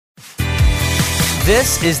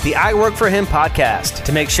This is the I Work For Him podcast.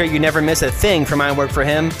 To make sure you never miss a thing from I Work For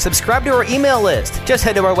Him, subscribe to our email list. Just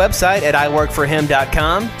head to our website at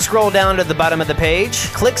iworkforhim.com, scroll down to the bottom of the page,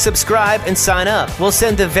 click subscribe, and sign up. We'll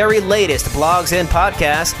send the very latest blogs and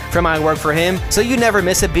podcasts from I Work For Him so you never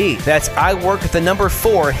miss a beat. That's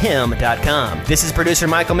iwork4him.com. This is producer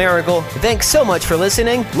Michael Miracle. Thanks so much for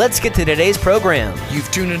listening. Let's get to today's program.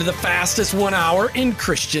 You've tuned into the fastest 1 hour in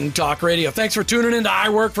Christian talk radio. Thanks for tuning into I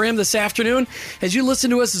Work For Him this afternoon. As you listen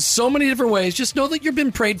to us in so many different ways, just know that you've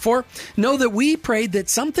been prayed for. Know that we prayed that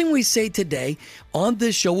something we say today on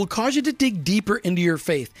this show will cause you to dig deeper into your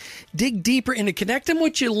faith. Dig deeper into connecting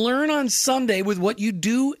what you learn on Sunday with what you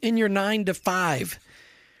do in your 9 to 5.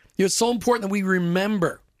 It's so important that we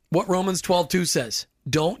remember what Romans 12:2 says.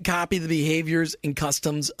 Don't copy the behaviors and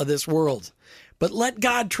customs of this world, but let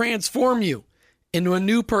God transform you into a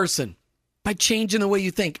new person by changing the way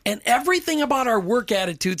you think. And everything about our work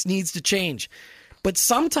attitudes needs to change. But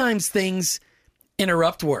sometimes things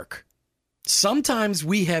interrupt work. Sometimes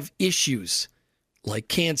we have issues like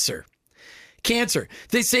cancer. Cancer.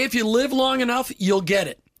 They say if you live long enough, you'll get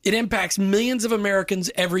it. It impacts millions of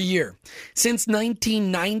Americans every year. Since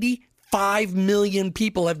 1990, 5 million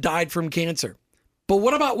people have died from cancer. But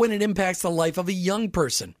what about when it impacts the life of a young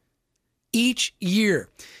person? Each year,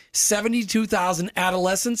 72,000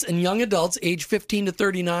 adolescents and young adults aged 15 to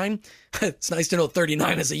 39. It's nice to know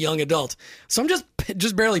 39 is a young adult. So I'm just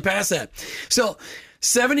barely past that. So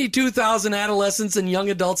 72,000 adolescents and young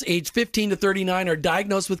adults aged 15 to 39 are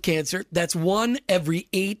diagnosed with cancer. That's 1 every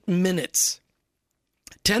 8 minutes.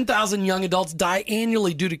 10,000 young adults die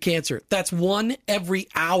annually due to cancer. That's 1 every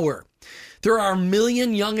hour. There are 1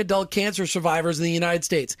 million young adult cancer survivors in the United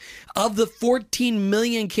States. Of the 14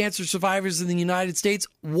 million cancer survivors in the United States,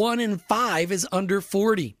 1 in 5 is under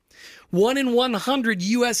 40. 1 in 100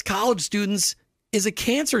 U.S. college students is a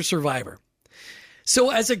cancer survivor. So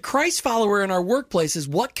as a Christ follower in our workplaces,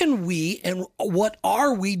 what can we and what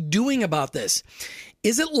are we doing about this?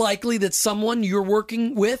 Is it likely that someone you're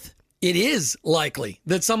working with, it is likely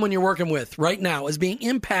that someone you're working with right now is being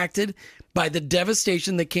impacted by the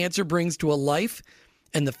devastation that cancer brings to a life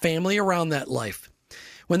and the family around that life.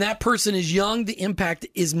 When that person is young, the impact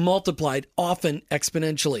is multiplied, often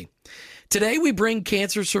exponentially. Today, we bring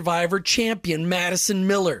cancer survivor champion Madison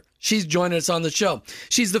Miller. She's joining us on the show.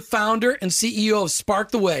 She's the founder and CEO of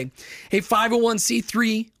Spark the Way, a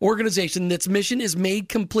 501c3 organization that's mission is made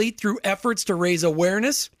complete through efforts to raise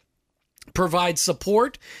awareness, provide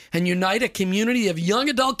support, and unite a community of young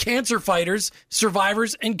adult cancer fighters,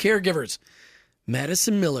 survivors, and caregivers.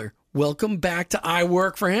 Madison Miller, welcome back to I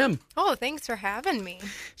Work For Him. Oh, thanks for having me.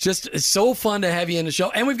 It's so fun to have you in the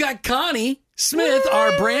show. And we've got Connie Smith,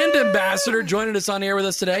 our brand ambassador, joining us on air with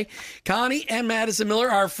us today. Connie and Madison Miller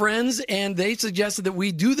are friends, and they suggested that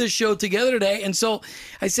we do this show together today. And so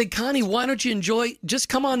I said, Connie, why don't you just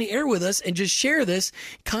come on the air with us and just share this.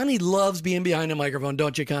 Connie loves being behind a microphone,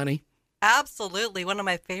 don't you, Connie? Absolutely. One of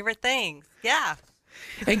my favorite things. Yeah.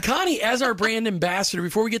 And Connie, as our brand ambassador,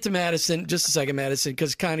 before we get to Madison, just a second, Madison,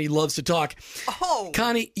 because Connie loves to talk. Oh.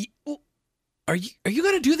 Connie, are you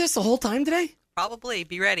going to do this the whole time today? Probably.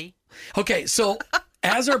 Be ready. Okay. So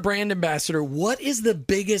as our brand ambassador, what is the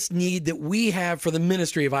biggest need that we have for the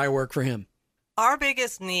ministry of I Work For Him? Our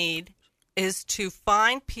biggest need is to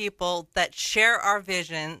find people that share our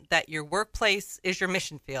vision that your workplace is your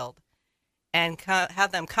mission field, and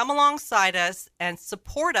have them come alongside us and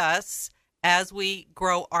support us as we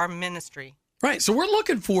grow our ministry. Right. So we're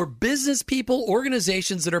looking for business people,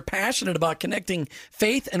 organizations that are passionate about connecting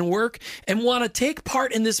faith and work and want to take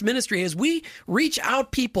part in this ministry as we reach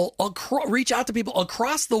out to people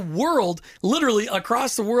across the world, literally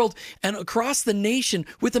across the world and across the nation,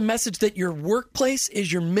 with the message that your workplace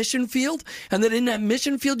is your mission field, and that in that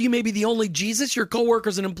mission field, you may be the only Jesus your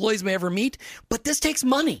coworkers and employees may ever meet. But this takes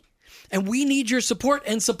money. And we need your support.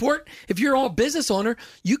 And support, if you're a business owner,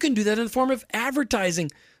 you can do that in the form of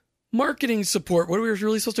advertising, marketing support. What are we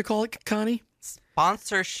really supposed to call it, Connie?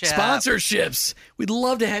 Sponsorships. We'd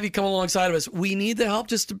love to have you come alongside of us. We need the help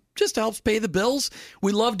just to help pay the bills.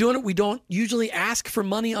 We love doing it. We don't usually ask for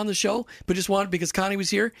money on the show, but just want it because Connie was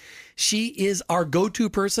here. She is our go-to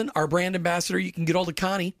person, our brand ambassador. You can get hold of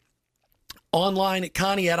Connie online at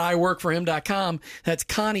Connie@iworkforhim.com. That's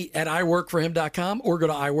Connie@iworkforhim.com, or go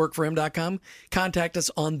to iworkforhim.com. Contact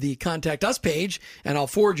us on the Contact Us page, and I'll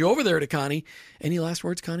forward you over there to Connie. Any last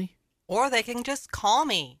words, Connie? Or they can just call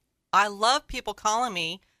me. I love people calling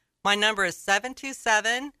me. My number is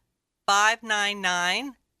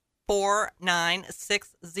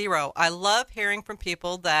 727-599-4960. I love hearing from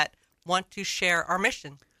people that want to share our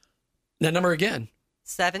mission. That number again.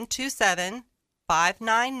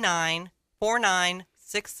 727-599-4960.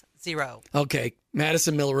 4960. Okay,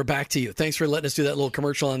 Madison Miller, we're back to you. Thanks for letting us do that little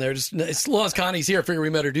commercial on there. Just as long as Connie's here, I figure we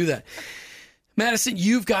better do that. Madison,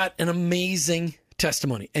 you've got an amazing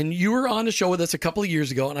testimony, and you were on the show with us a couple of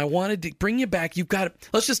years ago, and I wanted to bring you back.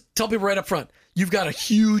 Let's just tell people right up front, you've got a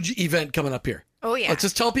huge event coming up here. Oh, yeah. Let's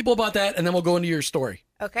just tell people about that, and then we'll go into your story.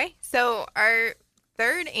 Okay. So our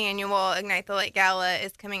third annual Ignite the Light Gala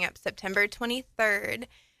is coming up September 23rd,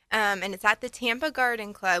 and it's at the Tampa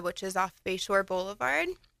Garden Club, which is off Bayshore Boulevard.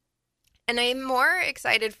 And I'm more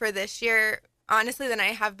excited for this year, honestly, than I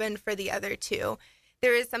have been for the other two.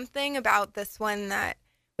 There is something about this one that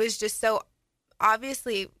was just so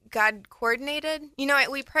obviously God coordinated. You know,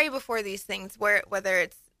 we pray before these things, whether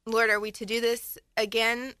it's, Lord, are we to do this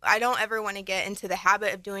again? I don't ever want to get into the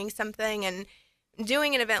habit of doing something and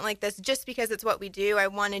doing an event like this just because it's what we do. I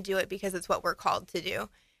want to do it because it's what we're called to do.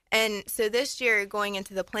 And so this year, going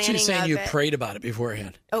into the planning So you're saying you it, prayed about it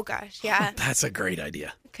beforehand? Oh, gosh, yeah. That's a great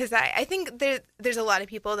idea. Because I think there's a lot of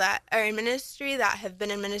people that are in ministry that have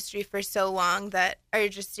been in ministry for so long that are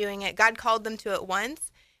just doing it. God called them to it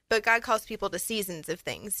once, but God calls people to seasons of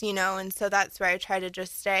things, you know? And so that's where I try to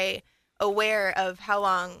just stay aware of how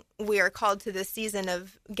long we are called to this season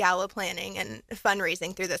of gala planning and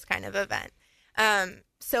fundraising through this kind of event.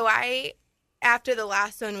 So after the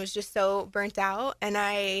last one was just so burnt out, and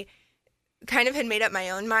I kind of had made up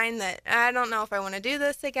my own mind that I don't know if I want to do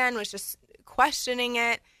this again, was just questioning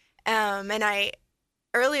it. And I,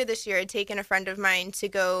 earlier this year, had taken a friend of mine to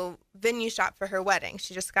go venue shop for her wedding.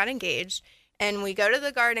 She just got engaged. And we go to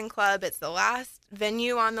the Garden Club. It's the last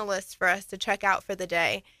venue on the list for us to check out for the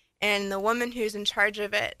day. And the woman who's in charge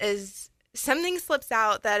of it something slips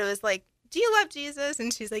out that it was like, do you love Jesus?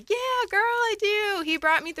 And she's like, yeah, girl, I do. He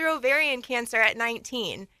brought me through ovarian cancer at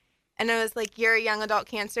 19. And I was like, you're a young adult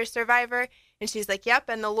cancer survivor? And she's like, yep,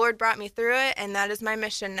 and the Lord brought me through it, and that is my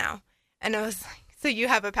mission now. And I was like, so you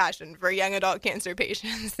have a passion for young adult cancer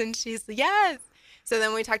patients? And she's like, yes. So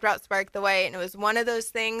then we talked about Spark the Way, and it was one of those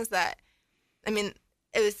things that, I mean,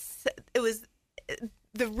 it was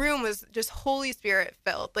the room was just Holy Spirit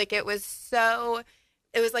filled. Like it was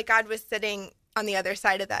like God was sitting on the other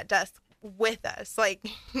side of that desk with us, like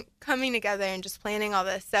coming together and just planning all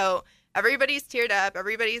this. So everybody's teared up,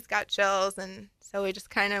 everybody's got chills, and so we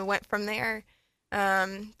just kind of went from there.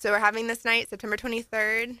 So we're having this night, September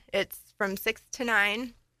 23rd. It's from 6 to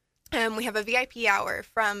 9. We have a VIP hour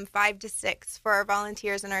from 5 to 6 for our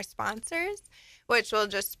volunteers and our sponsors, which will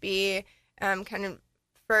just be kind of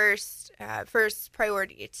first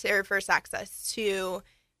priority or first access to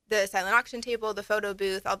the silent auction table, the photo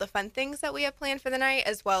booth, all the fun things that we have planned for the night,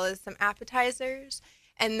 as well as some appetizers.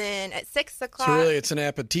 And then at 6 o'clock... So really, it's an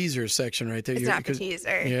appetizer section right there. It's an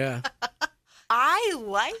appetizer. Yeah. I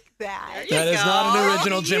like that. That is not an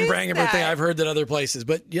original Jim Brangenberg thing. I've heard that other places.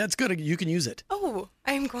 But yeah, it's good. You can use it. Oh,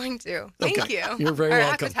 I'm going to. Thank you. You're very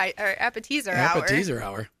welcome. Our appetizer hour. Appetizer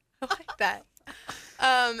hour. I like that.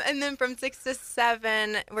 And then from 6 to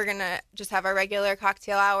 7, we're going to just have our regular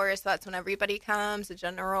cocktail hour. So that's when everybody comes, the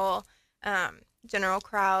general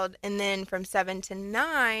crowd. And then from 7 to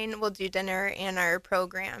 9, we'll do dinner and our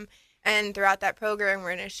program. And throughout that program,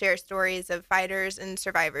 we're going to share stories of fighters and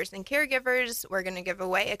survivors and caregivers. We're going to give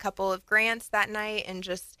away a couple of grants that night and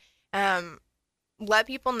just let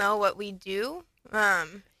people know what we do.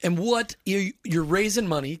 And what you're raising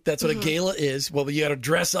money. That's what a gala is. Well, you got to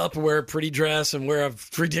dress up, wear a pretty dress, and wear a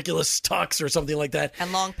ridiculous tux or something like that.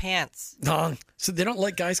 And long pants. So they don't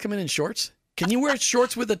let guys come in shorts? Can you wear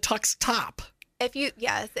shorts with a tux top? If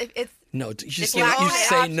it's no, you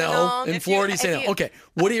say no. In Florida, you say no. Okay,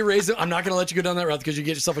 what are you raising? I'm not going to let you go down that route because you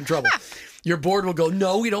get yourself in trouble. Your board will go,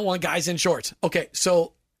 no, we don't want guys in shorts. Okay,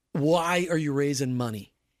 so why are you raising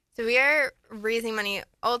money? So we are raising money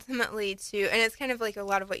ultimately and it's kind of like a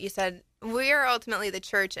lot of what you said, we are ultimately the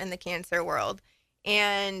church in the cancer world.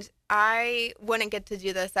 And I wouldn't get to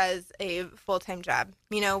do this as a full-time job.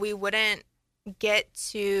 You know, we wouldn't get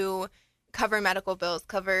to cover medical bills,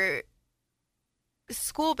 cover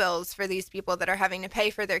school bills for these people that are having to pay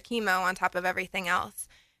for their chemo on top of everything else.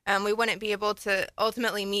 We wouldn't be able to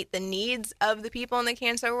ultimately meet the needs of the people in the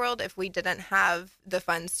cancer world if we didn't have the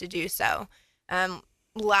funds to do so.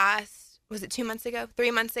 Was it 3 months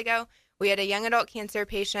ago, we had a young adult cancer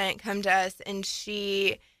patient come to us, and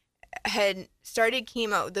she had started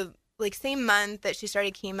chemo the same month that she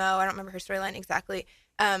started chemo. I don't remember her storyline exactly.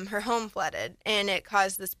 Her home flooded, and it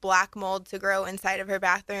caused this black mold to grow inside of her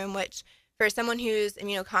bathroom, which for someone who's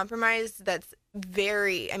immunocompromised, that's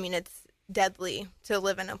it's deadly to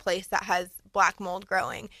live in a place that has black mold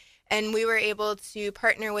growing. And we were able to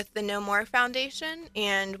partner with the No More Foundation,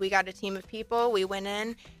 and we got a team of people. We went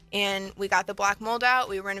in and we got the black mold out.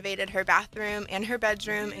 We renovated her bathroom and her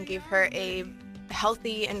bedroom and gave her a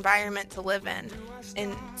healthy environment to live in.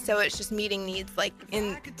 And so it's just meeting needs like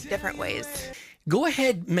in different ways. Go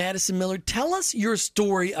ahead, Madison Miller. Tell us your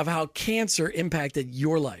story of how cancer impacted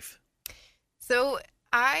your life. So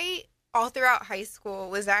I, all throughout high school,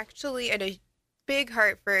 was actually at a big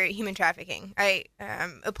heart for human trafficking. I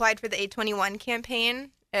applied for the 821 campaign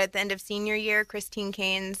at the end of senior year. Christine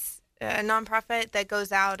Cain's nonprofit that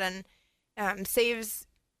goes out and saves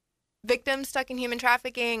victims stuck in human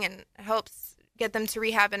trafficking and helps get them to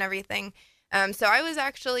rehab and everything. So I was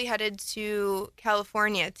actually headed to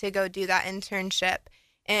California to go do that internship.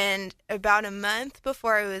 And about a month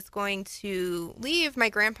before I was going to leave, my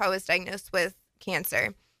grandpa was diagnosed with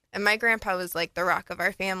cancer. And my grandpa was like the rock of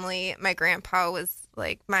our family. My grandpa was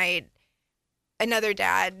like another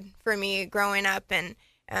dad for me growing up. And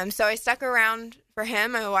so I stuck around for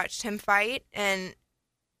him. I watched him fight. And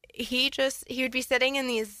he would be sitting in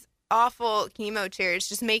these awful chemo chairs,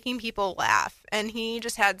 just making people laugh. And he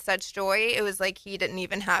just had such joy. It was like he didn't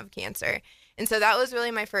even have cancer. And so that was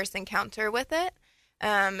really my first encounter with it.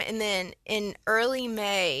 And then in early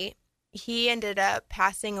May, he ended up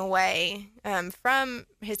passing away from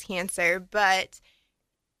his cancer. But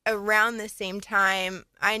around the same time,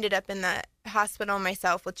 I ended up in the hospital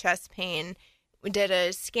myself with chest pain. We did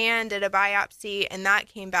a scan, did a biopsy, and that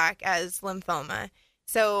came back as lymphoma.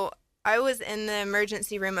 So I was in the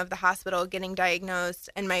emergency room of the hospital getting diagnosed,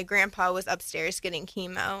 and my grandpa was upstairs getting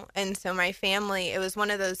chemo. And so my family, it was one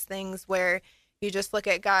of those things where you just look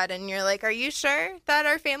at God and you're like, are you sure that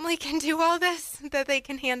our family can do all this, that they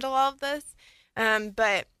can handle all of this?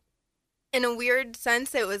 But in a weird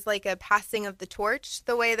sense, it was like a passing of the torch.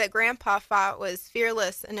 The way that grandpa fought was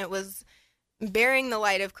fearless, and it was bearing the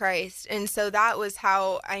light of Christ. And so that was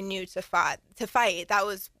how I knew to fight. That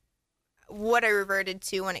was what I reverted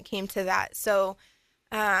to when it came to that. So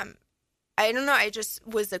I don't know, I just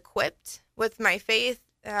was equipped with my faith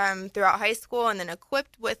throughout high school, and then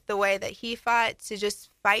equipped with the way that he fought to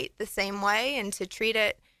just fight the same way and to treat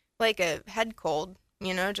it like a head cold,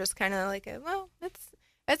 just kind of like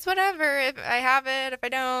it's whatever. If I have it, if I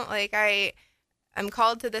don't, like I'm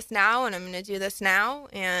called to this now, and I'm going to do this now.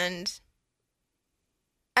 And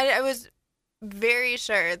I was very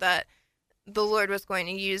sure that the Lord was going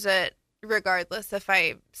to use it regardless if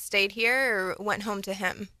I stayed here or went home to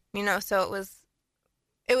him, so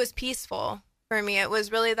it was peaceful for me. It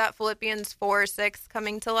was really that Philippians 4:6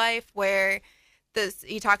 coming to life, where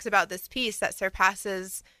he talks about this peace that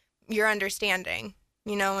surpasses your understanding,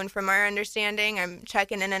 and from our understanding, I'm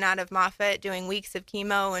checking in and out of Moffitt, doing weeks of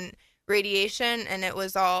chemo and radiation, and it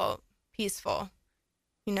was all peaceful.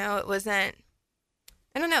 It wasn't,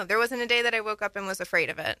 I don't know, there wasn't a day that I woke up and was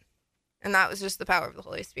afraid of it. And that was just the power of the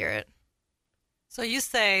Holy Spirit. So you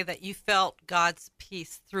say that you felt God's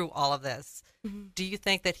peace through all of this. Mm-hmm. Do you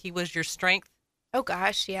think that he was your strength? Oh,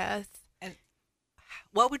 gosh, yes. And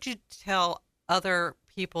what would you tell other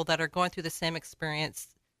people that are going through the same experience?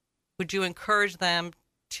 Would you encourage them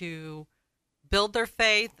to build their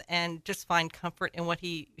faith and just find comfort in what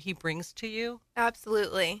he brings to you?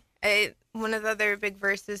 Absolutely. One of the other big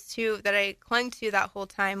verses, too, that I clung to that whole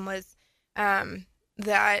time was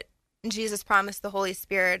that Jesus promised the Holy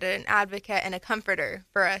Spirit, an advocate and a comforter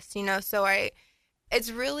for us, so it's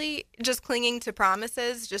really just clinging to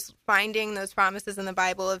promises, just finding those promises in the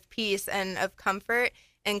Bible of peace and of comfort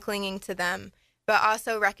and clinging to them, but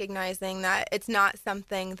also recognizing that it's not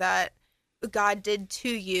something that God did to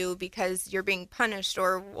you because you're being punished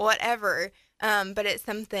or whatever, but it's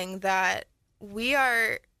something that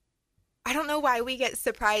I don't know why we get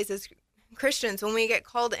surprised as Christians when we get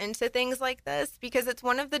called into things like this, because it's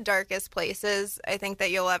one of the darkest places I think that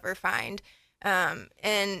you'll ever find.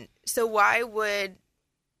 And so why would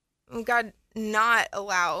God not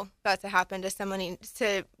allow that to happen to somebody,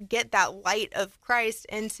 to get that light of Christ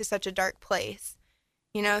into such a dark place?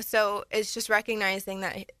 So it's just recognizing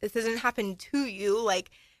that this doesn't happen to you like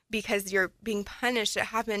because you're being punished. It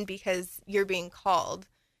happened because you're being called,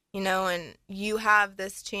 and you have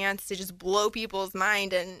this chance to just blow people's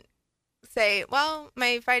mind and say, well,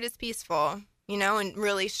 my fight is peaceful, and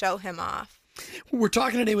really show him off. We're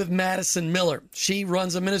talking today with Madison Miller. She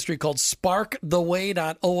runs a ministry called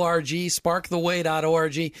sparktheway.org,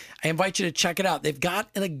 sparktheway.org. I invite you to check it out. They've got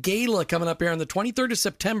a gala coming up here on the 23rd of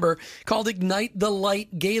September called Ignite the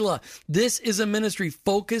Light Gala. This is a ministry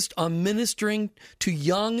focused on ministering to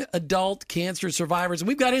young adult cancer survivors. And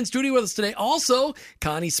we've got in studio with us today also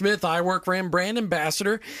Connie Smith, I Work for Him brand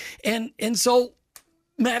ambassador. And so,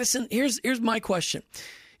 Madison, here's my question.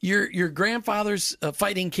 Your grandfather's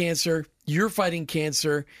fighting cancer. You're fighting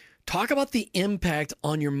cancer. Talk about the impact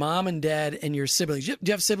on your mom and dad and your siblings. Do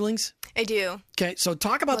you have siblings? I do. Okay, so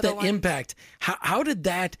talk about Little that impact. How did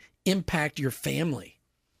that impact your family?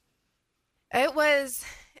 It was,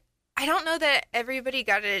 I don't know that everybody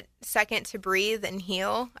got a second to breathe and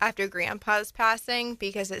heal after Grandpa's passing,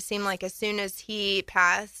 because it seemed like as soon as he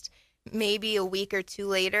passed, maybe a week or two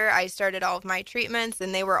later, I started all of my treatments,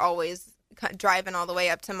 and they were always driving all the way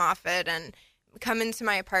up to Moffat and coming to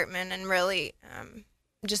my apartment and really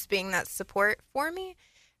just being that support for me.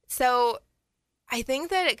 So I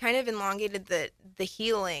think that it kind of elongated the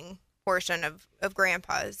healing portion of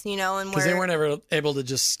Grandpa's, and because they weren't ever able to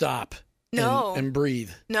just stop and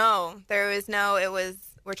breathe. No, there was no, it was,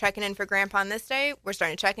 we're checking in for Grandpa on this day, we're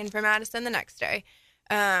starting to check in for Madison the next day.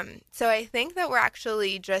 So I think that we're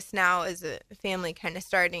actually just now as a family kind of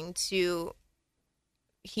starting to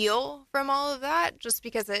heal from all of that, just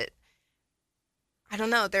because I don't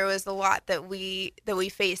know, there was a lot that we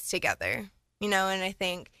faced together, and I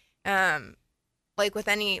think, like with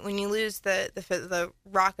when you lose the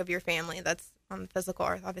rock of your family, that's on the physical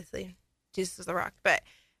earth, obviously, Jesus is the rock, but,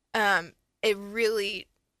 it really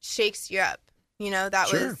shakes you up, that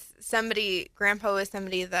Sure. was somebody, Grandpa was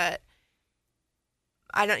somebody that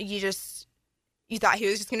you thought he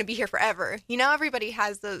was just going to be here forever. Everybody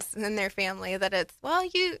has those in their family that it's, well,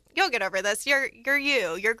 you'll get over this. You're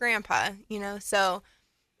Grandpa, so,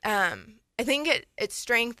 I think it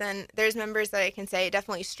strengthened, there's members that I can say it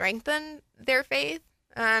definitely strengthened their faith,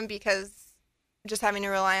 because just having to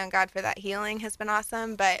rely on God for that healing has been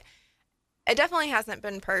awesome, but it definitely hasn't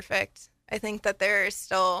been perfect. I think that there's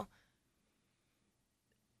still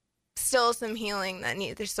some healing that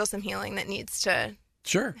needs to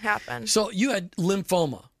Sure. happen. So you had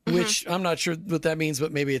lymphoma, which I'm not sure what that means,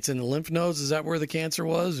 but maybe it's in the lymph nodes. Is that where the cancer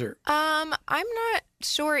was, or? I'm not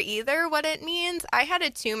sure either what it means. I had a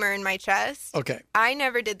tumor in my chest. Okay. I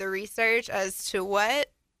never did the research as to what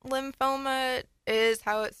lymphoma is,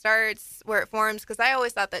 how it starts, where it forms, because I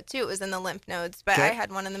always thought that too, it was in the lymph nodes, but Okay. I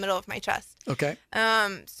had one in the middle of my chest. Okay.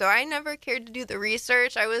 So I never cared to do the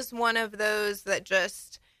research. I was one of those that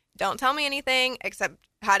just don't tell me anything except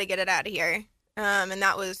how to get it out of here. And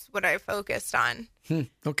that was what I focused on.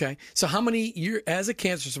 Okay. So as a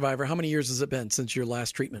cancer survivor, how many years has it been since your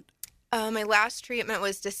last treatment? My last treatment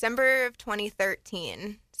was December of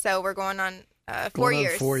 2013. So we're going on 4 Going on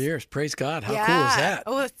years. 4 years. Praise God. How Yeah. cool is that?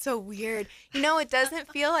 Oh, it's so weird. It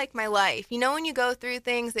doesn't feel like my life. When you go through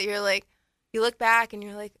things that you're like, you look back and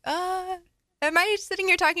you're like, am I sitting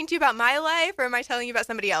here talking to you about my life, or am I telling you about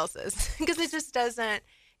somebody else's? Because it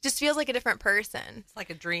just feels like a different person. It's like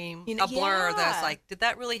a dream, You know, a blur. yeah. That's like, did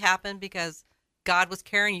that really happen? Because God was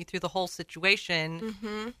carrying you through the whole situation,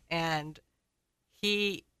 Mm-hmm. and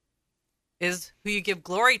He is who you give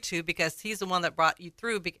glory to because He's the one that brought you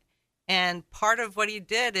through. And part of what He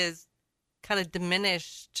did is kind of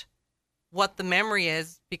diminished what the memory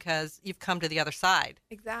is, because you've come to the other side.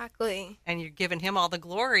 Exactly. And you're giving Him all the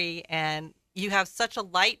glory, and you have such a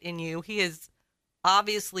light in you. He is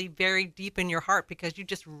obviously very deep in your heart because you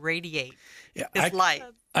just radiate His light.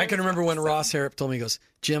 I can remember when Ross Harrop told me, he goes,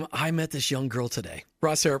 Jim, I met this young girl today.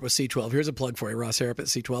 Ross Harrop was C12. Here's a plug for you, Ross Harrop at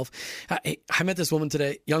C12. I met this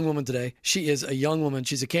young woman today. She is a young woman.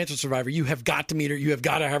 She's a cancer survivor. You have got to meet her. You have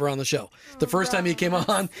got to have her on the show. The first time he came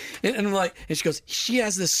on, and I'm like, and she goes, she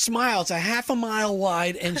has this smile. It's a half a mile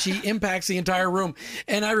wide, and she impacts the entire room.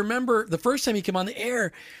 And I remember the first time he came on the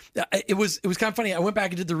air, it was kind of funny. I went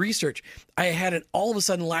back and did the research. I had an all of a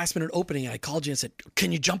sudden last minute opening. I called you and said,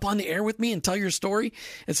 can you jump on the air with me and tell your story?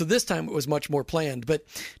 And so this time it was much more planned. But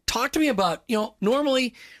talk to me about,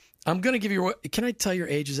 normally I'm going to give you, can I tell your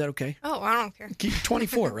age? Is that okay? Oh, I don't care.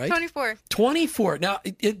 24, right? 24. 24. Now,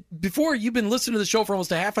 before you've been listening to the show for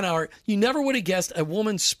almost a half an hour, you never would have guessed a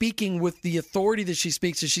woman speaking with the authority that she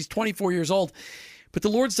speaks as she's 24 years old. But the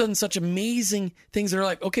Lord's done such amazing things that are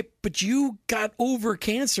like, okay, but you got over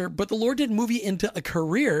cancer, but the Lord didn't move you into a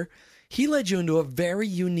career. He led you into a very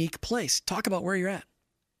unique place. Talk about where you're at.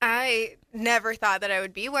 I never thought that I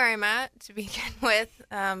would be where I'm at to begin with,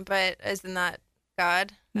 but isn't that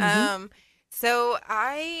God? Mm-hmm. So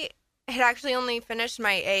I had actually only finished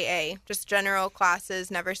my AA, just general classes,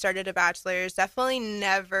 never started a bachelor's, definitely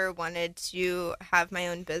never wanted to have my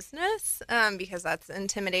own business because that's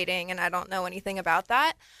intimidating and I don't know anything about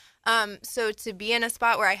that. So to be in a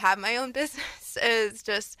spot where I have my own business is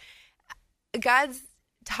just, God's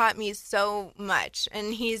taught me so much,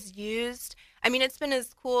 and He's used, it's been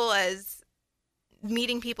as cool as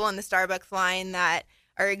meeting people in the Starbucks line that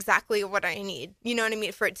are exactly what I need, you know what I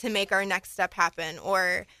mean, for it to make our next step happen,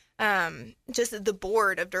 or just the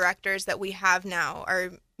board of directors that we have now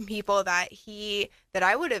are people that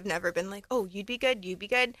I would have never been like, oh, you'd be good.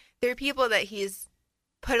 There are people that he's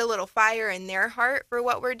put a little fire in their heart for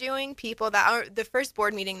what we're doing. People that are the first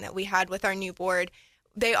board meeting that we had with our new board,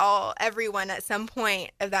 everyone at some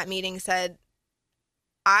point of that meeting said,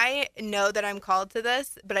 I know that I'm called to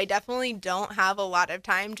this, but I definitely don't have a lot of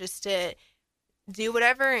time just to do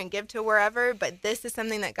whatever and give to wherever, but this is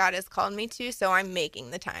something that God has called me to, so I'm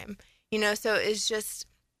making the time. So it's just,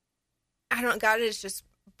 God has just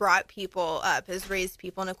brought people up, has raised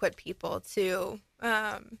people and equipped people to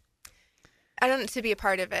to be a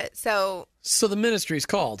part of it. So the ministry is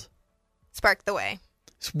called Spark the Way.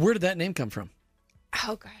 So where did that name come from?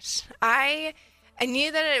 Oh gosh, I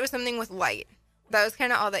knew that it was something with light. That was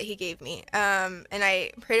kind of all that he gave me. And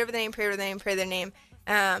I prayed over the name.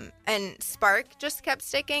 And Spark just kept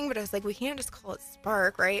sticking, but I was like, we can't just call it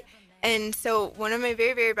Spark, right? And so one of my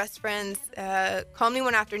very, very best friends called me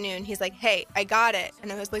one afternoon. He's like, hey, I got it.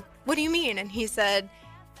 And I was like, what do you mean? And he said,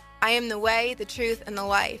 I am the way, the truth, and the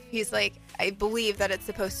life. He's like, I believe that it's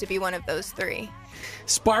supposed to be one of those three.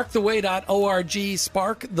 Sparktheway.org,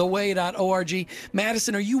 sparktheway.org.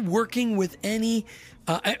 Madison, are you working with any...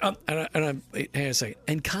 hang on a second.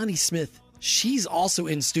 And Connie Smith, she's also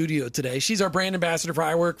in studio today. She's our brand ambassador for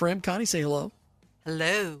I Work for Him. Connie, say hello.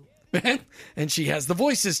 Hello. And she has the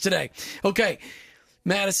voices today. Okay,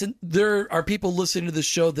 Madison, there are people listening to this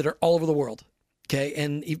show that are all over the world. Okay,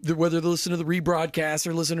 and whether they're listening to the rebroadcast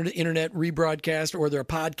or listening to the internet rebroadcast or they're a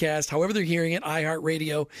podcast, however they're hearing it,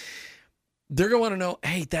 iHeartRadio, they're going to want to know,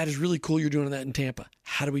 hey, that is really cool you're doing that in Tampa.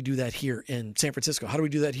 How do we do that here in San Francisco? How do we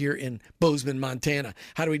do that here in Bozeman, Montana?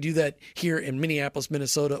 How do we do that here in Minneapolis,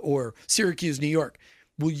 Minnesota, or Syracuse, New York?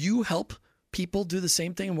 Will you help people do the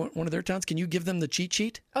same thing in one of their towns? Can you give them the cheat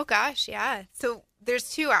sheet? Oh, gosh, yeah. So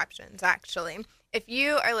there's two options, actually. If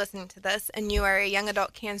you are listening to this and you are a young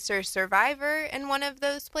adult cancer survivor in one of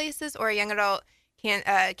those places or a young adult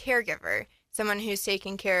caregiver, someone who's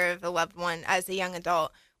taking care of a loved one as a young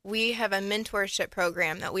adult, we have a mentorship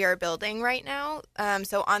program that we are building right now.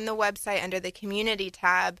 So on the website under the community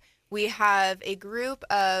tab, we have a group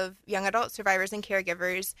of young adult survivors and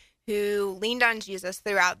caregivers who leaned on Jesus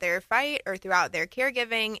throughout their fight or throughout their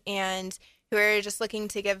caregiving and who are just looking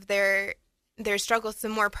to give their struggles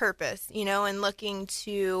some more purpose, and looking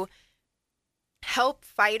to help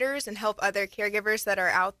fighters and help other caregivers that are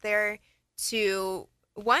out there to,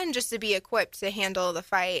 one, just to be equipped to handle the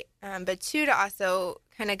fight, but two, to also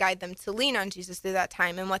kind of guide them to lean on Jesus through that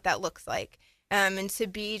time and what that looks like, and to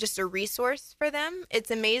be just a resource for them.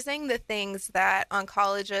 It's amazing the things that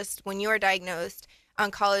oncologists, when you are diagnosed,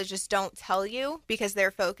 oncologists don't tell you because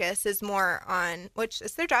their focus is more on, which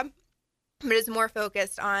is their job, but is more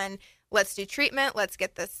focused on, let's do treatment, let's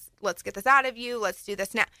get this out of you, let's do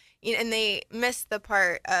this now. And they miss the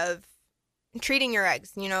part of treating your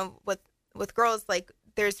eggs, with girls, like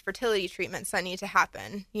there's fertility treatments that need to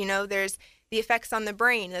happen. There's the effects on the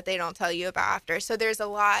brain that they don't tell you about after. So there's a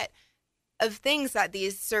lot of things that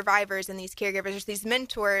these survivors and these caregivers, these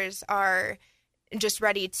mentors are just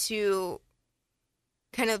ready to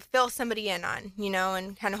kind of fill somebody in on,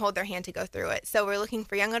 and kind of hold their hand to go through it. So we're looking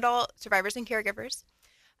for young adult survivors and caregivers.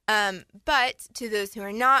 But to those who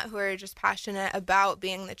are not, who are just passionate about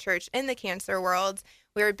being the church in the cancer world,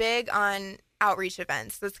 we're big on outreach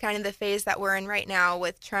events. That's kind of the phase that we're in right now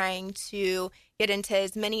with trying to get into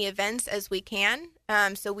as many events as we can.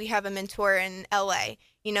 So we have a mentor in LA,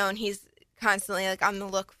 and he's constantly like on the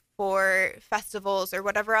look for festivals or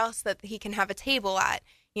whatever else that he can have a table at,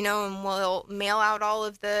 and we'll mail out all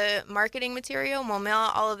of the marketing material and we'll mail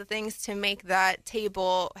out all of the things to make that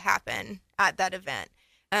table happen at that event.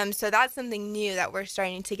 So that's something new that we're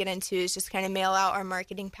starting to get into, is just kind of mail out our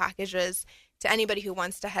marketing packages to anybody who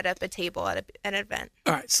wants to head up a table at an event.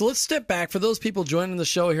 All right, so let's step back. For those people joining the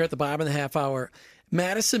show here at the bottom of the half hour,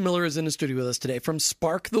 Madison Miller is in the studio with us today from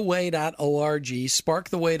sparktheway.org,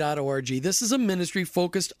 sparktheway.org. This is a ministry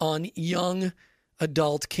focused on young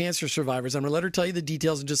adult cancer survivors. I'm going to let her tell you the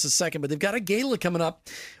details in just a second, but they've got a gala coming up.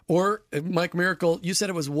 Or, Mike Miracle, you said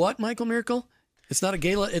it was what, Michael Miracle? It's not a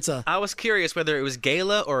gala, it's a... I was curious whether it was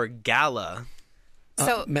gala or gala.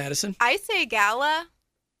 So Madison? I say gala.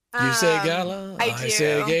 You say gala, I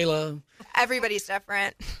say gala. Everybody's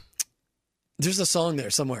different. There's a song there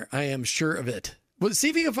somewhere. I am sure of it. Well, see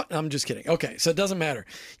if you can find... I'm just kidding. Okay, so it doesn't matter.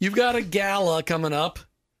 You've got a gala coming up.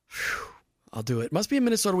 Whew, I'll do it. Must be in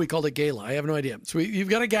Minnesota we called it gala. I have no idea. So you've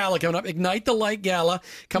got a gala coming up. Ignite the Light Gala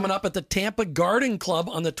coming up at the Tampa Garden Club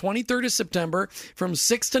on the 23rd of September from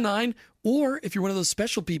 6 to 9. Or if you're one of those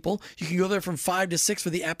special people, you can go there from 5 to 6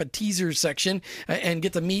 for the appetizer section and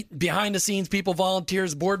get to meet behind the scenes people,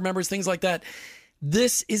 volunteers, board members, things like that.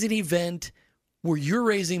 This is an event where you're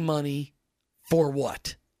raising money for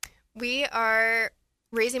what? We are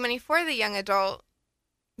raising money for the young adult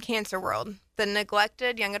cancer world, the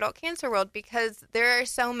neglected young adult cancer world, because there are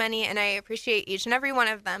so many, and I appreciate each and every one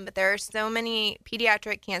of them, but there are so many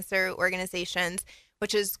pediatric cancer organizations,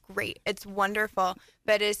 which is great. It's wonderful.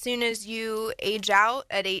 But as soon as you age out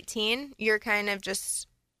at 18, you're kind of just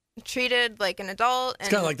treated like an adult. And It's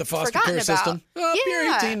kind of like the foster care system. Oh,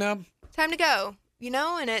 you're 18 now. Time to go,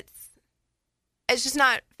 and it's just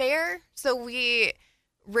not fair. So we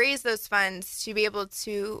raise those funds to be able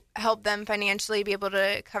to help them financially, be able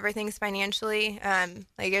to cover things financially.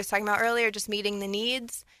 Like I was talking about earlier, just meeting the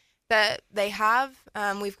needs that they have.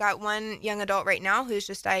 We've got one young adult right now who's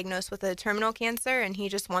just diagnosed with a terminal cancer, and he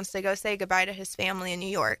just wants to go say goodbye to his family in New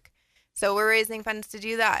York. So we're raising funds to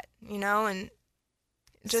do that, and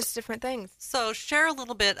just different things. So share a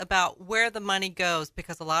little bit about where the money goes,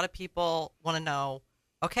 because a lot of people want to know,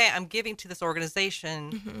 okay, I'm giving to this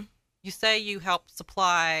organization. Mm-hmm. You say you help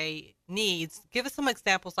supply needs. Give us some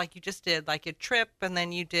examples like you just did, like a trip, and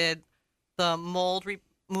then you did the mold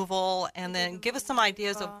removal, and then give us some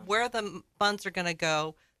ideas of where the funds are going to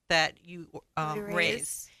go that you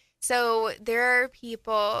raise. So there are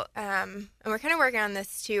people, and we're kind of working on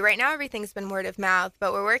this too. Right now, everything's been word of mouth,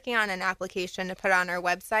 but we're working on an application to put on our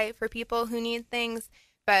website for people who need things.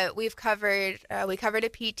 But we covered a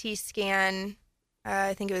PT scan.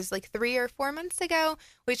 I think it was like 3 or 4 months ago.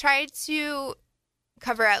 We tried to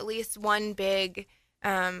cover at least one big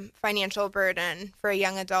financial burden for a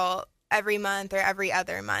young adult every month or every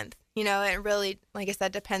other month. It really, like I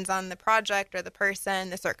said, depends on the project or the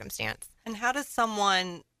person, the circumstance. And how does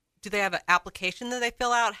do they have an application that they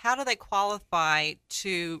fill out? How do they qualify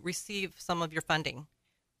to receive some of your funding?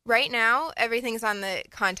 Right now, everything's on the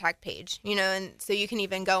contact page, and so you can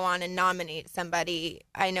even go on and nominate somebody.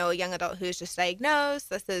 I know a young adult who's just diagnosed.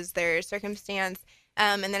 This is their circumstance.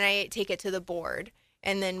 And then I take it to the board,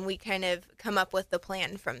 and then we kind of come up with the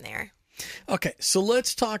plan from there. Okay, so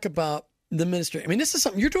let's talk about the ministry. I mean, this is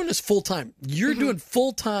something, you're doing this full time. You're doing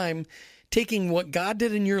full time, taking what God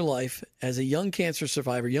did in your life as a young cancer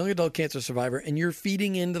survivor, young adult cancer survivor, and you're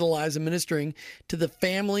feeding into the lives and ministering to the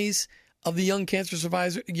families of the young cancer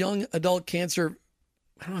survivors, young adult cancer,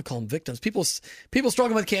 I don't want to call them victims. People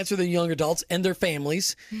struggling with cancer, they're young adults and their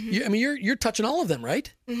families. Mm-hmm. You're touching all of them,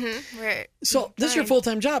 right? Mm-hmm. Right. So this is your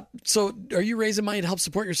full-time job. So are you raising money to help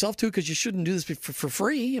support yourself too? Because you shouldn't do this for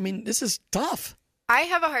free. I mean, this is tough. I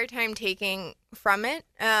have a hard time taking from it.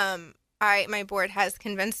 My board has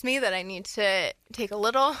convinced me that I need to take a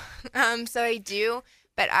little, so I do.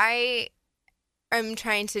 But I am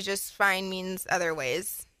trying to just find means other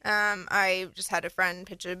ways. I just had a friend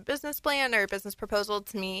pitch a business plan or a business proposal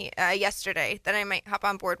to me yesterday that I might hop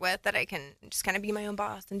on board with, that I can just kind of be my own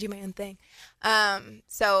boss and do my own thing. My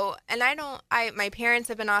parents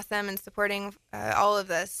have been awesome in supporting all of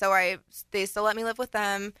this. So they still let me live with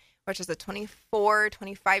them, which is a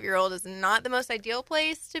 25-year-old is not the most ideal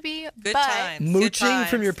place to be. Good times. Mooching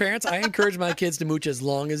from your parents. I encourage my kids to mooch as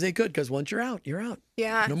long as they could, because once you're out, you're out.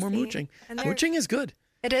 Yeah. No more mooching. Mooching is good.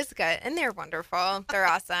 It is good. And they're wonderful. They're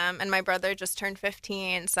awesome. And my brother just turned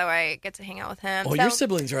 15, so I get to hang out with him. Oh, your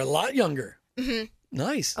siblings are a lot younger. Mm-hmm.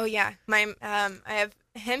 Nice. Oh, yeah. I have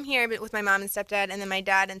him here with my mom and stepdad, and then my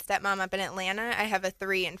dad and stepmom up in Atlanta. I have a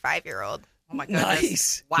 3 and 5-year-old. Oh, my goodness.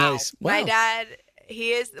 Nice. Wow. Nice. Wow. My dad,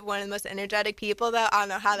 he is one of the most energetic people, though. I don't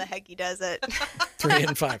know how the heck he does it. 3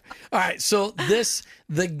 and 5. All right. So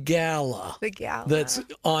the gala. The gala. That's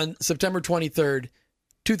on September 23rd.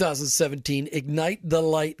 2017 Ignite the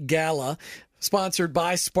Light Gala, sponsored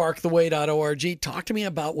by sparktheway.org. Talk to me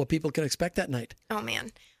about what people can expect that night. Oh,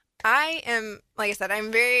 man. I am, like I said,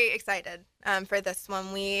 I'm very excited for this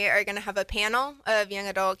one. We are going to have a panel of young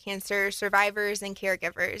adult cancer survivors and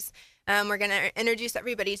caregivers. We're going to introduce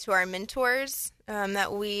everybody to our mentors, our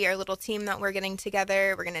little team that we're getting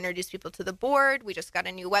together. We're going to introduce people to the board. We just got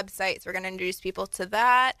a new website, so we're going to introduce people to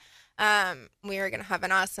that. We are going to have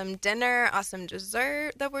an awesome dinner, awesome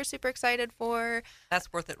dessert that we're super excited for.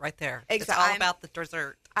 That's worth it right there. Exactly. It's all about the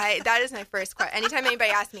dessert. That is my first question. Anytime anybody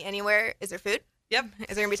asks me anywhere, is there food? Yep.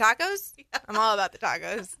 Is there going to be tacos? Yeah. I'm all about the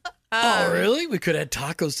tacos. Oh, really? We could have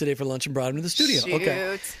tacos today for lunch and brought them to the studio. Shoot.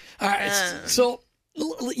 Okay. All right. So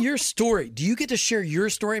your story, do you get to share your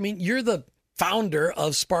story? I mean, you're the founder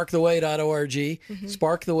of sparktheway.org,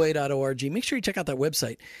 sparktheway.org. Make sure you check out that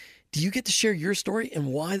website. Do you get to share your story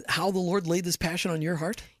and how the Lord laid this passion on your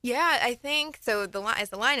heart? Yeah, I think so. As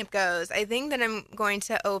the lineup goes, I think that I'm going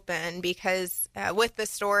to open because with the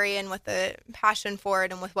story and with the passion for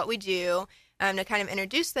it and with what we do, to kind of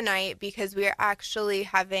introduce the night, because we are actually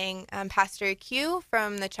having Pastor Q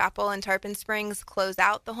from the chapel in Tarpon Springs close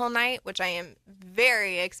out the whole night, which I am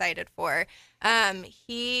very excited for.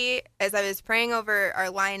 He, as I was praying over our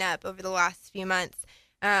lineup over the last few months,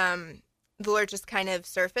 the Lord just kind of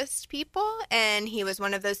surfaced people, and he was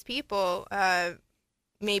one of those people.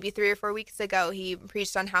 Maybe 3 or 4 weeks ago, he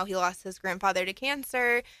preached on how he lost his grandfather to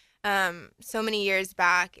cancer so many years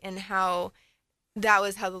back, and how that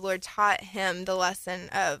was how the Lord taught him the lesson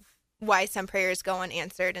of why some prayers go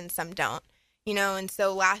unanswered and some don't. And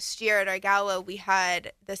so last year at our gala, we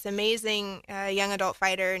had this amazing young adult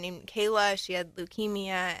fighter named Kayla. She had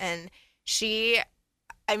leukemia, and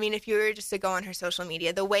if you were just to go on her social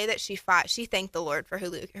media, the way that she fought, she thanked the Lord for her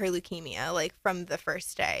leukemia, like from the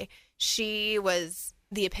first day. She was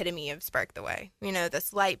the epitome of Spark the Way,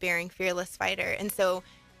 this light-bearing, fearless fighter. And so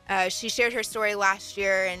she shared her story last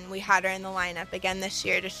year, and we had her in the lineup again this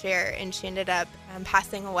year to share, and she ended up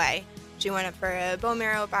passing away. She went up for a bone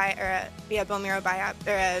marrow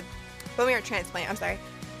transplant, I'm sorry.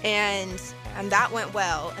 And that went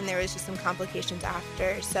well, and there was just some complications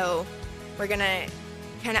after. So we're going to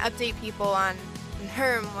kind of update people on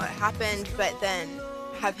her and what happened, but then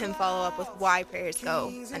have him follow up with why prayers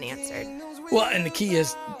go unanswered. Well, and the key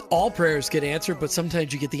is all prayers get answered, but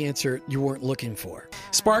sometimes you get the answer you weren't looking for.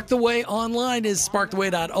 Spark the Way online is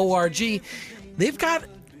sparktheway.org. They've got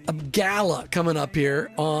a gala coming up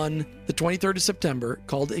here on the 23rd of September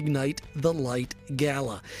called Ignite the Light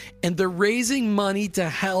Gala. And they're raising money to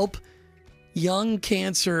help young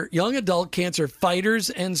adult cancer fighters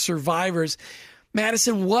and survivors.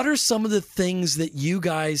 Madison, what are some of the things that you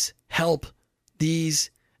guys help the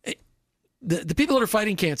people that are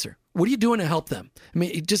fighting cancer? What are you doing to help them?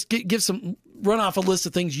 Just run off a list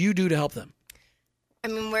of things you do to help them.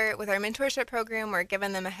 We're with our mentorship program, we're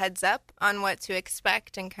giving them a heads up on what to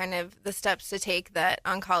expect and kind of the steps to take that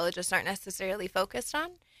oncologists aren't necessarily focused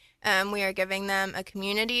on. We are giving them a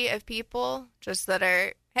community of people just that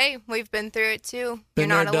are, hey, we've been through it too. You're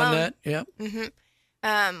not alone. Done that, yeah.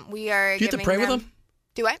 Mm-hmm. We are. Do you get to pray with them?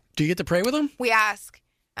 Do what? Do you get to pray with them? We ask.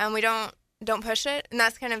 We don't push it, and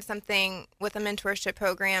that's kind of something with a mentorship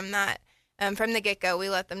program that from the get-go we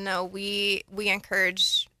let them know we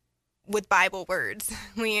encourage with Bible words.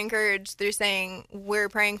 We encourage through saying we're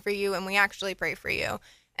praying for you, and we actually pray for you.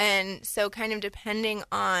 And so kind of depending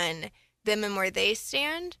on them and where they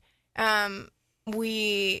stand,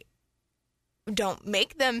 we don't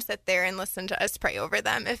make them sit there and listen to us pray over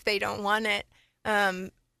them if they don't want it.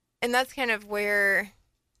 And that's kind of where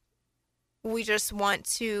we just want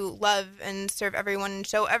to love and serve everyone and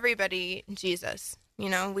show everybody Jesus.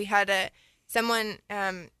 We had someone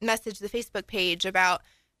message the Facebook page about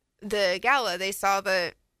the gala. They saw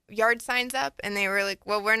the yard signs up, and they were like,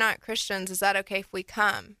 well, we're not Christians. Is that okay if we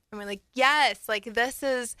come? And we're like, yes, like this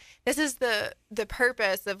is the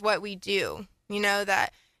purpose of what we do.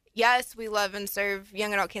 That, yes, we love and serve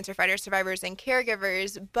young adult cancer fighters, survivors, and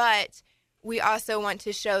caregivers, but we also want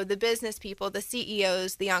to show the business people, the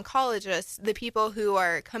CEOs, the oncologists, the people who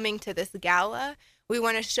are coming to this gala, we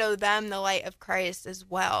want to show them the light of Christ as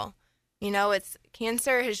well.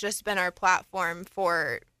 Cancer has just been our platform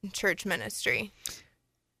for church ministry.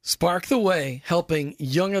 Spark the Way, helping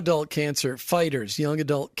young adult cancer fighters, young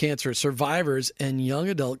adult cancer survivors, and young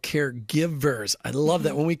adult caregivers. I love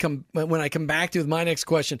that. When I come back to you with my next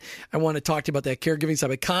question, I want to talk to you about that caregiving side.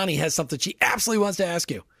 But Connie has something she absolutely wants to ask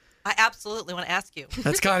you. I absolutely want to ask you.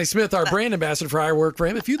 That's Connie Smith, our brand ambassador for I Work for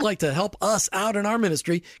Him. If you'd like to help us out in our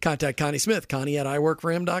ministry, contact Connie Smith,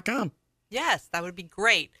 Connie@iworkforhim.com. Yes, that would be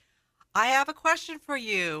great. I have a question for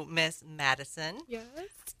you, Miss Madison. Yes.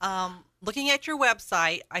 Looking at your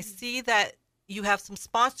website, I see that you have some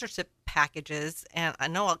sponsorship packages, and I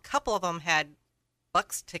know a couple of them had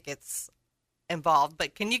Bucks tickets involved,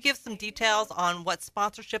 but can you give some details on what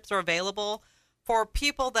sponsorships are available for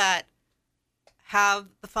people that have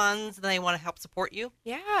the funds and they want to help support you?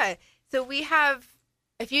 Yeah. So we have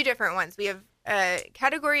a few different ones. We have a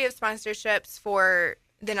category of sponsorships for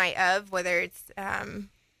the night of, whether it's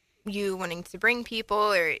you wanting to bring people,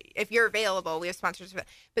 or if you're available, we have sponsorships.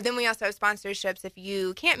 But then we also have sponsorships if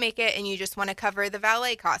you can't make it and you just want to cover the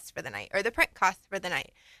valet costs for the night or the print costs for the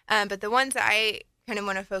night. But the ones that I kind of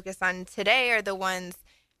want to focus on today are the ones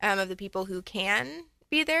of the people who can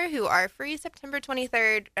be there, who are free September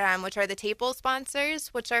 23rd, which are the table sponsors,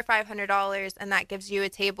 which are $500, and that gives you a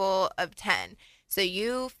table of 10. So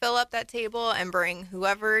you fill up that table and bring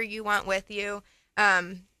whoever you want with you.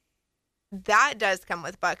 That does come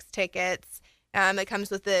with Bucks tickets. It comes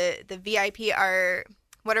with the VIP, our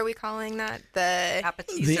what are we calling that? The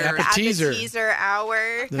Appetizer. appetizer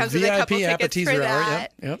hour. The Comes with a couple VIP tickets appetizer for hour.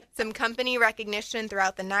 that. Yep. Some company recognition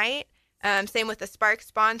throughout the night. Same with the Spark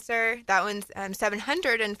sponsor. That one's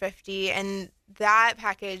 $750, and that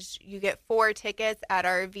package you get 4 tickets at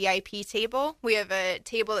our VIP table. We have a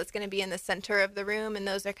table that's going to be in the center of the room, and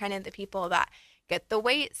those are kind of the people that get the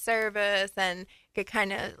wait service and get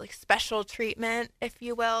kind of like special treatment, if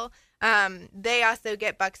you will. They also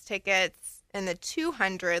get Bucks tickets in the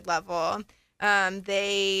 200 level.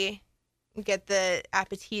 They get the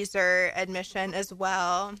appetizer admission as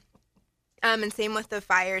well. And same with the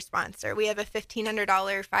fire sponsor. We have a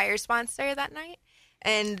 $1,500 fire sponsor that night,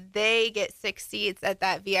 and they get 6 seats at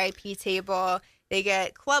that VIP table. They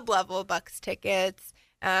get club level Bucks tickets.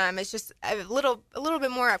 It's just a little bit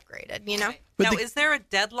more upgraded, you know? Now, is there a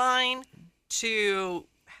deadline to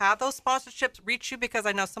have those sponsorships reach you? Because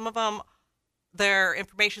I know some of them, their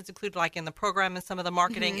information's included like in the program and some of the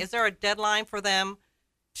marketing. Is there a deadline for them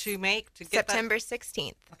to get September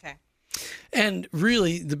 16th. Okay. And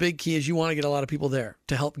really, the big key is you want to get a lot of people there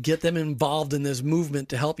to help get them involved in this movement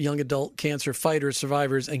to help young adult cancer fighters,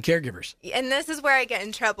 survivors, and caregivers. And this is where I get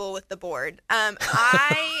in trouble with the board.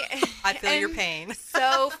 I feel your pain.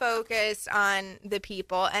 So focused on the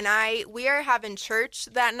people, and we are having church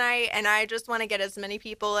that night, and I just want to get as many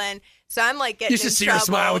people in. So I'm like getting. You should see her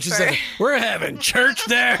smile when she said, "We're having church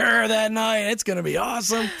there that night. It's going to be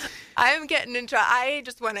awesome." I'm getting in trouble. I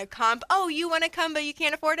just want to comp. Oh, you want to come, but you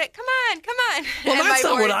can't afford it? Come on. Well, that's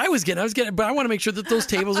not what I was getting. But I want to make sure that those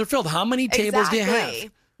tables are filled. How many tables do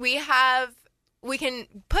you have? We can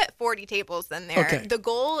put 40 tables in there. Okay. The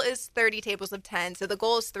goal is 30 tables of 10, so the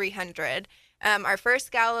goal is 300. Our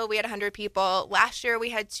first gala, we had 100 people. Last year, we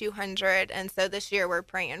had 200, and so this year, we're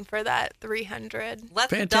praying for that 300. Let's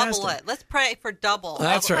Fantastic. double it. Let's pray for double.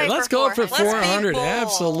 That's right. Let's go for 400.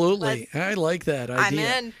 Absolutely. I like that idea. I'm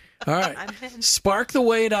in. All right.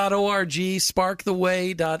 Sparktheway.org,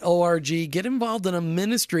 sparktheway.org. Get involved in a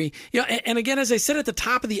ministry. And again, as I said at the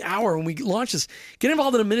top of the hour when we launched this, get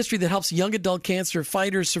involved in a ministry that helps young adult cancer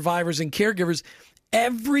fighters, survivors, and caregivers.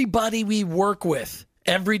 Everybody we work with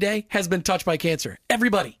every day has been touched by cancer.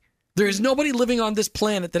 Everybody. There is nobody living on this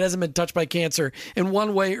planet that hasn't been touched by cancer in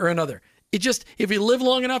one way or another. If you live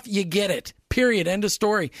long enough, you get it. Period. End of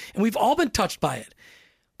story. And we've all been touched by it.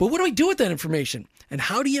 But what do we do with that information? And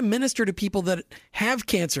how do you minister to people that have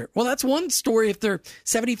cancer? Well, that's one story if they're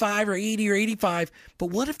 75 or 80 or 85.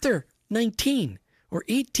 But what if they're 19 or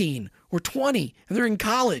 18 or 20 and they're in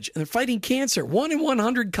college and they're fighting cancer? 1 in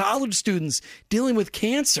 100 college students dealing with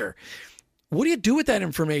cancer. What do you do with that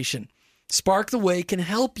information? Spark the Way can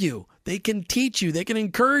help you. They can teach you. They can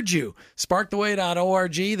encourage you.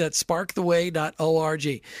 Sparktheway.org. That's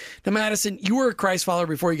sparktheway.org. Now, Madison, you were a Christ follower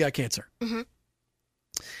before you got cancer. Mm-hmm.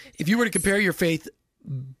 If you were to compare your faith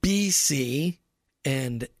BC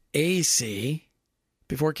and AC,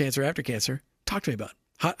 before cancer, after cancer, talk to me about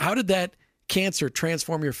it. How did that cancer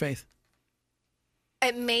transform your faith?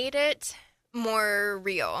 It made it more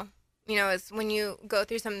real. It's when you go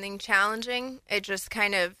through something challenging, it just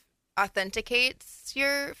kind of authenticates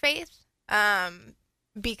your faith.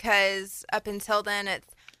 Because up until then, it's,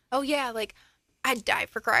 oh yeah, like, I'd die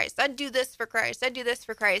for Christ. I'd do this for Christ. I'd do this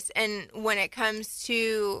for Christ. And when it comes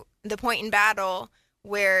to the point in battle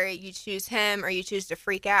where you choose him or you choose to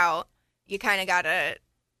freak out, you kind of got to,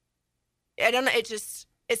 I don't know, it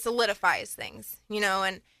solidifies things,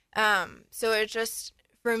 and so it just,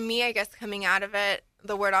 for me, I guess coming out of it,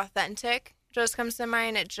 the word authentic just comes to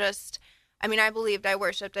mind. I believed, I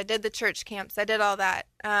worshiped, I did the church camps, I did all that.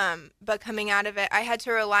 But coming out of it, I had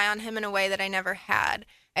to rely on him in a way that I never had.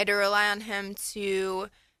 I had to rely on him to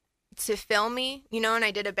fill me, and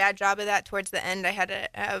I did a bad job of that towards the end. I had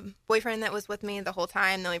a boyfriend that was with me the whole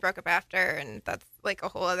time, then we broke up after, and that's like a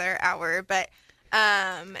whole other hour. But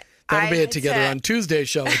that'll be it together on Tuesday's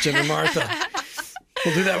show with Jim and Martha.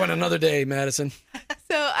 We'll do that one another day, Madison.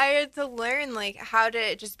 So I had to learn how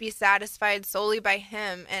to just be satisfied solely by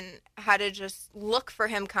him and how to just look for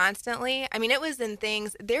him constantly. It was in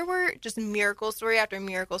things, there were just miracle story after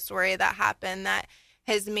miracle story that happened that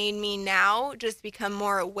has made me now just become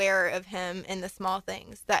more aware of him in the small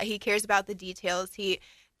things, that he cares about the details. The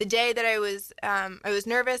day that I was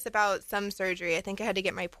nervous about some surgery, I think I had to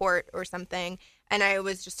get my port or something, and I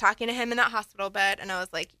was just talking to him in that hospital bed, and I was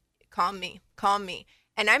like, calm me.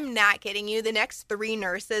 And I'm not kidding you. The next 3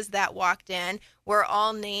 nurses that walked in were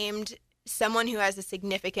all named someone who has a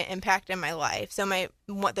significant impact in my life. So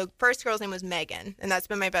the first girl's name was Megan, and that's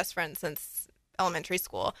been my best friend since elementary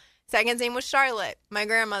school. Second's name was Charlotte, my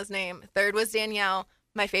grandma's name. Third was Danielle,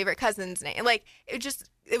 my favorite cousin's name. Like,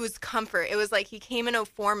 it was comfort. It was like he came in a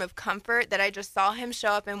form of comfort that I just saw him show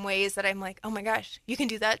up in ways that I'm like, oh my gosh, you can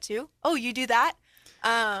do that too? Oh, you do that?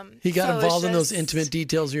 He got involved in those intimate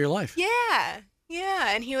details of your life. Yeah.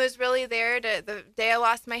 And he was really there the day I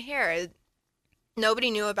lost my hair.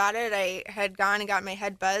 Nobody knew about it. I had gone and got my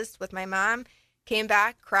head buzzed with my mom, came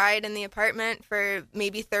back, cried in the apartment for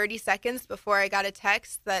maybe 30 seconds before I got a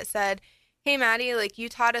text that said, hey, Maddie, like, you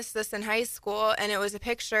taught us this in high school, and it was a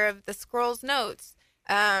picture of the squirrel's notes.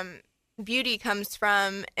 Beauty comes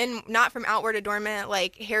from, and not from outward adornment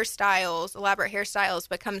like hairstyles, elaborate hairstyles,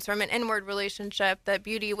 but comes from an inward relationship, that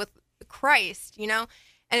beauty with Christ, you know?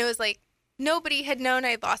 And it was like, nobody had known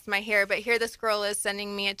I'd lost my hair, but here this girl is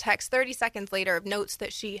sending me a text 30 seconds later of notes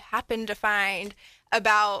that she happened to find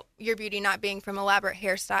about your beauty not being from elaborate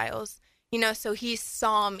hairstyles, you know? So he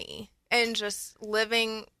saw me, and just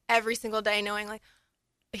living every single day knowing, like,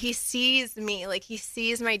 he sees me, like, he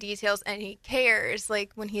sees my details, and he cares,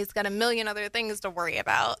 like, when he's got a million other things to worry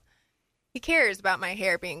about. He cares about my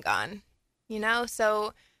hair being gone, you know?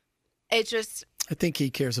 So it just... I think he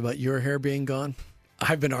cares about your hair being gone.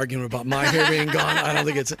 I've been arguing about my hair being gone. I don't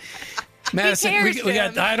think it's... Madison, we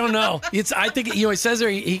got, I don't know. I think, you know, he says there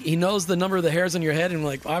he knows the number of the hairs on your head, and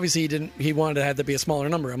like, obviously he wanted to have to be a smaller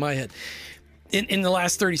number on my head. In the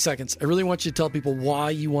last 30 seconds, I really want you to tell people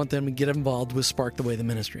why you want them to get involved with Spark the Way, the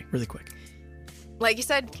ministry, really quick. Like you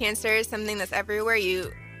said, cancer is something that's everywhere.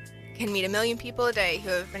 You can meet a million people a day who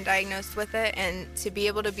have been diagnosed with it, and to be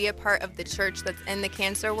able to be a part of the church that's in the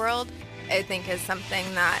cancer world, I think is something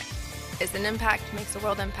that is an impact, makes a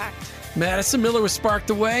world impact. Madison Miller with Spark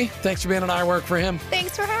the Way. Thanks for being on I Work for Him.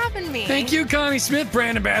 Thanks for having me. Thank you, Connie Smith,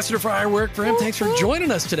 brand ambassador for I Work for Him. Thanks for joining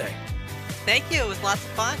us today. Thank you. It was lots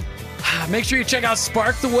of fun. Make sure you check out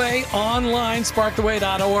Spark the Way online,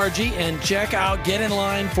 sparktheway.org, and get in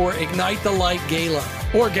line for Ignite the Light Gala,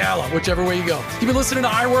 or Gala, whichever way you go. You've been listening to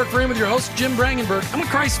I Work for Him with your host, Jim Brangenberg. I'm a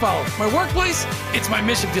Christ follower. My workplace, it's my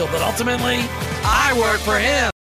mission field, but ultimately, I work for Him.